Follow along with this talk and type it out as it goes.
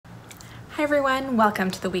Hi everyone, welcome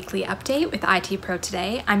to the weekly update with ITPro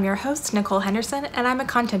Today. I'm your host, Nicole Henderson, and I'm a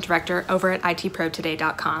content director over at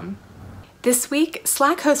ITProToday.com. This week,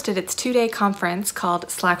 Slack hosted its two-day conference called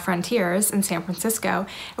Slack Frontiers in San Francisco,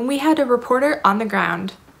 and we had a reporter on the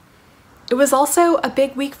ground. It was also a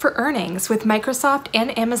big week for earnings, with Microsoft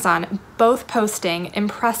and Amazon both posting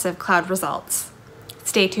impressive cloud results.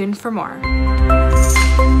 Stay tuned for more.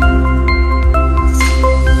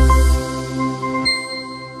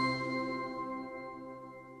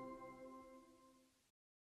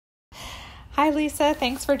 Hi Lisa,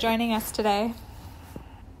 thanks for joining us today.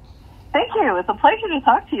 Thank you. It's a pleasure to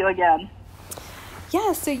talk to you again.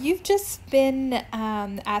 Yeah, so you've just been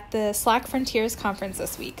at the Slack Frontiers conference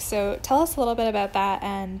this week. So tell us a little bit about that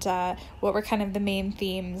and what were kind of the main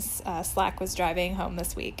themes Slack was driving home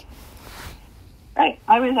this week. Right.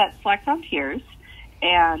 I was at Slack Frontiers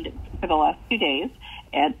and for the last 2 days.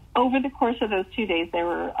 And over the course of those 2 days, there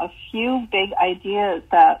were a few big ideas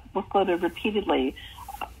that were floated repeatedly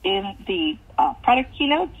in the product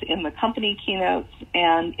keynotes, in the company keynotes,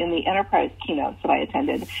 and in the enterprise keynotes that I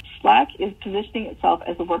attended. Slack is positioning itself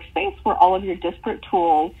as a workspace where all of your disparate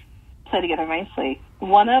tools play together nicely.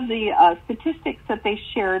 One of the statistics that they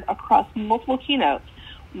shared across multiple keynotes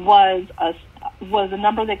was a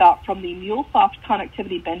number they got from the MuleSoft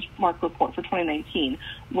Connectivity Benchmark Report for 2019,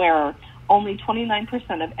 where only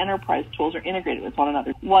 29% of enterprise tools are integrated with one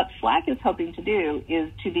another. What Slack is hoping to do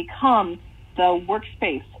is to become the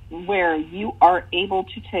workspace where you are able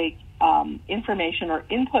to take information or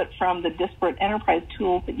input from the disparate enterprise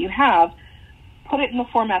tools that you have, put it in the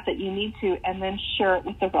format that you need to, and then share it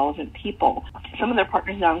with the relevant people. Some of their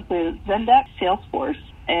partners now include Zendesk, Salesforce,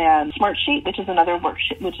 and Smartsheet, which is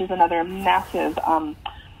another massive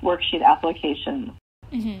worksheet application.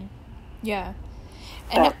 Mm-hmm. Yeah.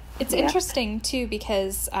 And it's interesting, too,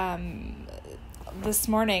 because this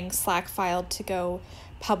morning Slack filed to go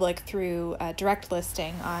public through direct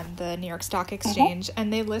listing on the New York Stock Exchange,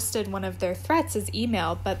 and they listed one of their threats as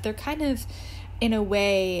email, but they're kind of, in a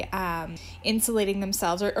way, insulating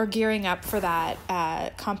themselves or gearing up for that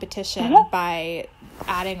competition by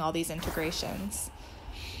adding all these integrations.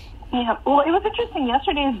 Yeah, well, it was interesting.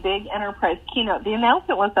 Yesterday's big enterprise keynote, the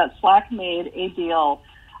announcement was that Slack made a deal.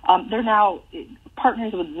 They're now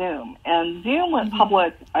partners with Zoom, and Zoom went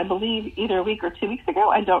public, I believe, either a week or 2 weeks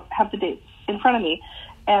ago. I don't have the dates in front of me.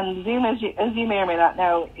 And Zoom, as you may or may not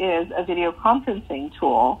know, is a video conferencing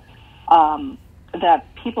tool that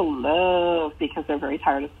people love because they're very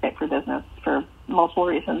tired of Skype for Business for multiple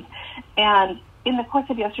reasons. And in the course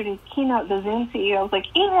of yesterday's keynote, the Zoom CEO was like,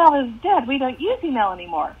 email is dead. We don't use email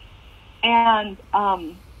anymore. And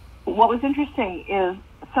what was interesting is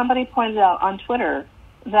somebody pointed out on Twitter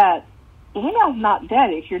that email is not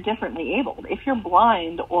dead if you're differently abled. If you're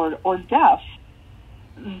blind or deaf,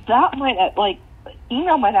 that might,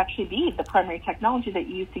 email might actually be the primary technology that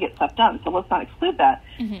you use to get stuff done, so let's not exclude that.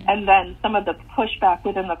 And then some of the pushback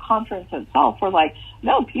within the conference itself were like,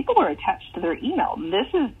 no, people are attached to their email.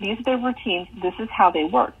 These are their routines. This is how they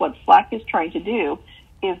work. What Slack is trying to do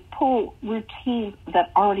is pull routines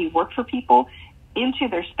that already work for people into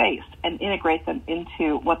their space and integrate them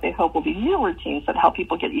into what they hope will be new routines that help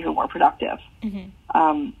people get even more productive.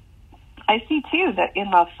 I see, too, that in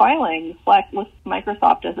the filing, Slack lists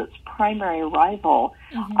Microsoft as its primary rival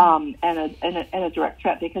and a direct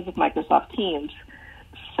threat because of Microsoft Teams.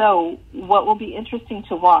 So what will be interesting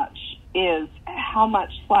to watch is how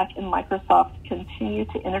much Slack and Microsoft continue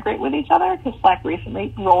to integrate with each other, because Slack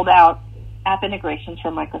recently rolled out app integrations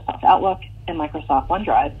for Microsoft Outlook and Microsoft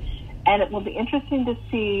OneDrive. And it will be interesting to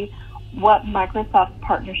see what Microsoft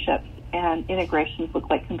partnerships and integrations look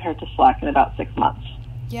like compared to Slack in about 6 months.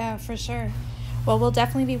 Yeah, for sure. Well, we'll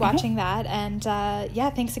definitely be watching that. And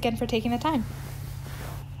thanks again for taking the time.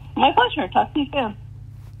 My pleasure. Talk to you soon.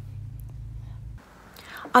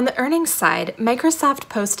 On the earnings side, Microsoft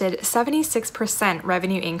posted 76%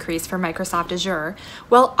 revenue increase for Microsoft Azure,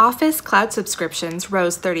 while Office cloud subscriptions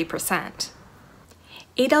rose 30%.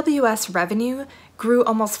 AWS revenue grew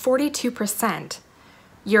almost 42%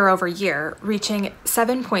 year over year, reaching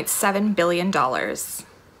 $7.7 billion.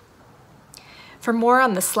 For more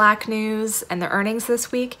on the Slack news and the earnings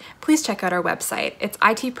this week, please check out our website. It's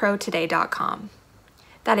ITProToday.com.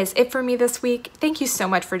 That is it for me this week. Thank you so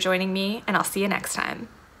much for joining me, and I'll see you next time.